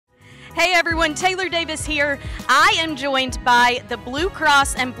Hey everyone, Taylor Davis here. I am joined by the Blue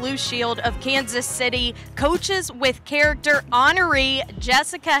Cross and Blue Shield of Kansas City, Coaches with Character honoree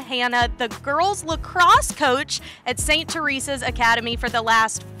Jessica Hanna, the girls lacrosse coach at St. Teresa's Academy for the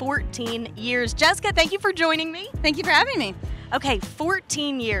last 14 years. Jessica, thank you for joining me. Thank you for having me. Okay,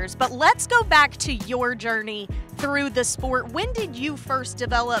 14 years, but let's go back to your journey through the sport. When did you first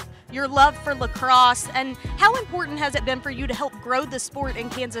develop your love for lacrosse, and how important has it been for you to help grow the sport in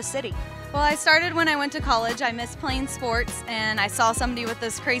Kansas City? Well, I started when I went to college. I missed playing sports, and I saw somebody with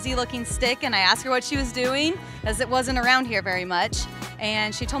this crazy looking stick, and I asked her what she was doing, as it wasn't around here very much.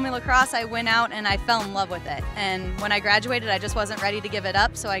 And she told me lacrosse. I went out and I fell in love with it. And when I graduated, I just wasn't ready to give it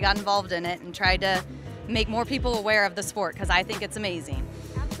up, so I got involved in it and tried to make more people aware of the sport because I think it's amazing.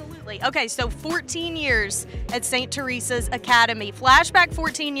 Absolutely. Okay, so 14 years at St. Teresa's Academy. Flashback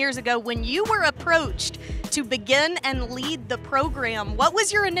 14 years ago when you were approached to begin and lead the program. What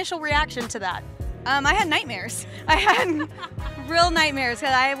was your initial reaction to that? I had nightmares. I had real nightmares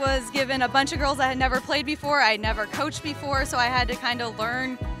because I was given a bunch of girls that had never played before. I had never coached before, so I had to kind of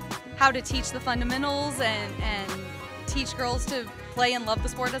learn how to teach the fundamentals and teach girls to play and love the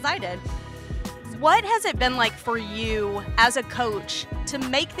sport as I did. What has it been like for you as a coach to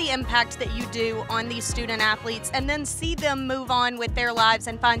make the impact that you do on these student athletes and then see them move on with their lives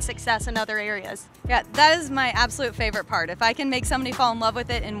and find success in other areas? Yeah, that is my absolute favorite part. If I can make somebody fall in love with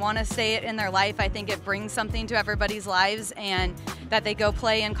it and want to stay it in their life, I think it brings something to everybody's lives, and that they go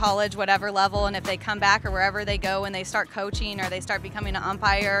play in college, whatever level, and if they come back or wherever they go and they start coaching or they start becoming an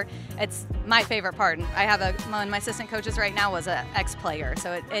umpire, it's my favorite part. I have one of my assistant coaches right now was an ex-player,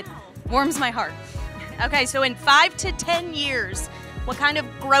 so it warms my heart. Okay, so in 5 to 10 years, what kind of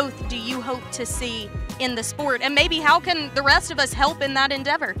growth do you hope to see in the sport? And maybe how can the rest of us help in that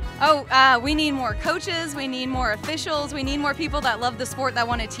endeavor? We need more coaches, we need more officials, we need more people that love the sport that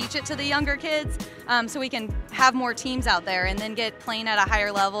want to teach it to the younger kids, so we can have more teams out there and then get playing at a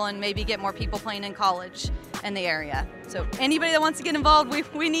higher level and maybe get more people playing in college in the area. So anybody that wants to get involved,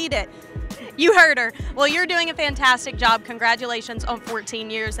 we need it. You heard her. Well, you're doing a fantastic job. Congratulations on 14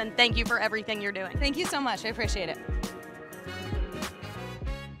 years, and thank you for everything you're doing. Thank you so much. I appreciate it.